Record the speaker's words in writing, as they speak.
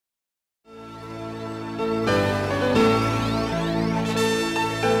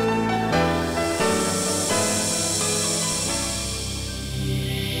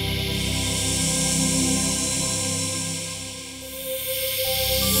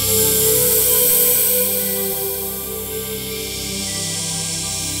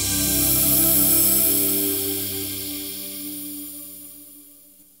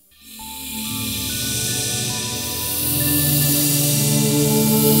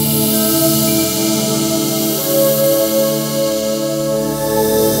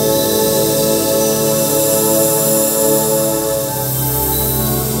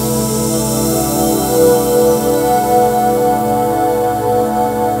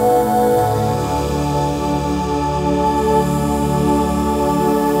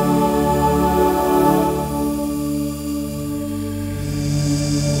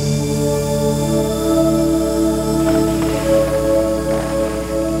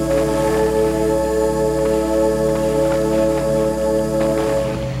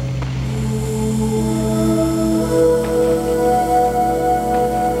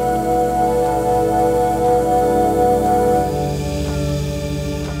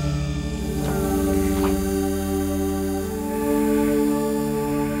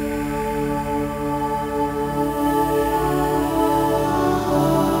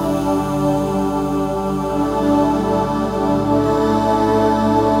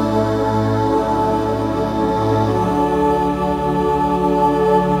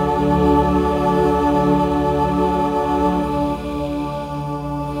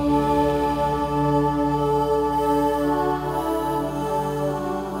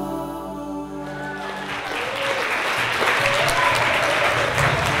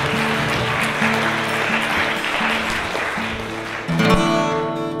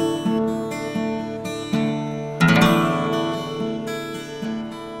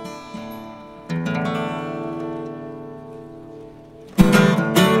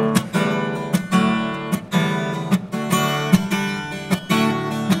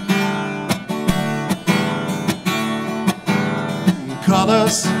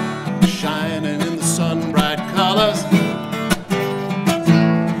Colors shining in the sun, bright colors.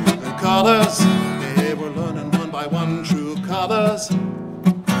 The colors, they were learning one by one, true colors. The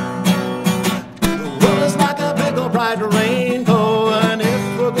world is like a big old bright rainbow, and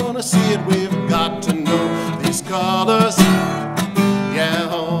if we're gonna see it, we've got to know these colors. Yeah,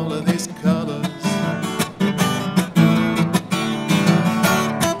 all of these colors.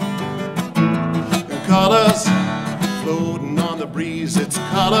 The colors floating on the breeze, it's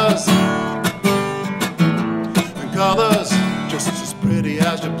colors. And colors, just as pretty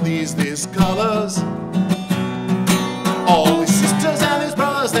as you please, these colors. All these sisters and these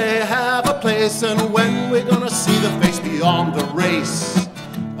brothers, they have a place. And when we're gonna see the face beyond the race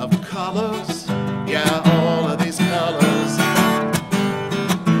of colors? Yeah, all of these colors.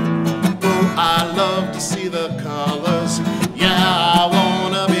 Oh, I love to see the colors. Yeah, I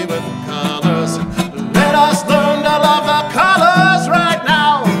wanna be with colors. Let us learn to love the colors right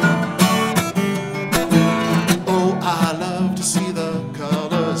now. Oh, I love to see the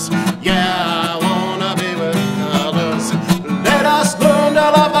colors. Yeah, I wanna be with colors. Let us learn to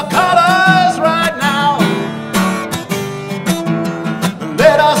love the colors right now.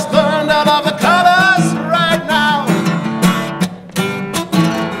 Let us learn to love the colors right now.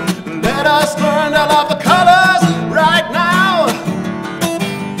 Let us learn to love the colors right now.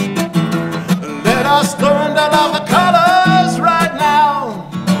 Let us learn to love the colors right now.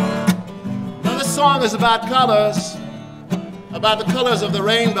 Now this song is about colors, about the colors of the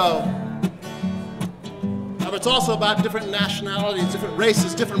rainbow. But it's also about different nationalities, different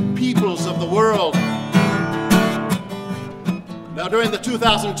races, different peoples of the world. Now during the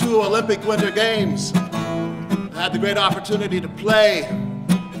 2002 Olympic Winter Games, I had the great opportunity to play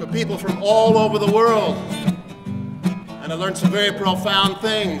for people from all over the world. And I learned some very profound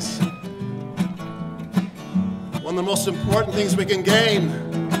things. One of the most important things we can gain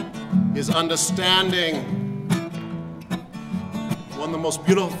is understanding. One of the most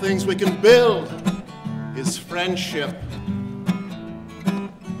beautiful things we can build is friendship.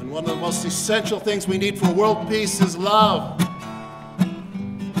 And one of the most essential things we need for world peace is love.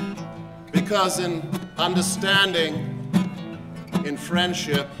 Because in understanding, in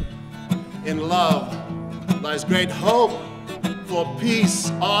friendship, in love, lies great hope for peace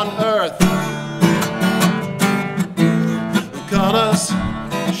on earth. The colors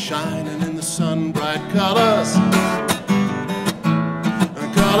shining in the sun, bright colors. The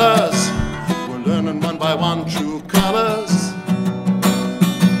colors, we're learning one by one, true colors.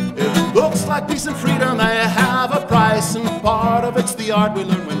 It looks like peace and freedom, they have a price, and part of it's the art we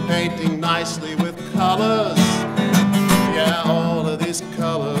learn when painting nicely with colors. Yeah, all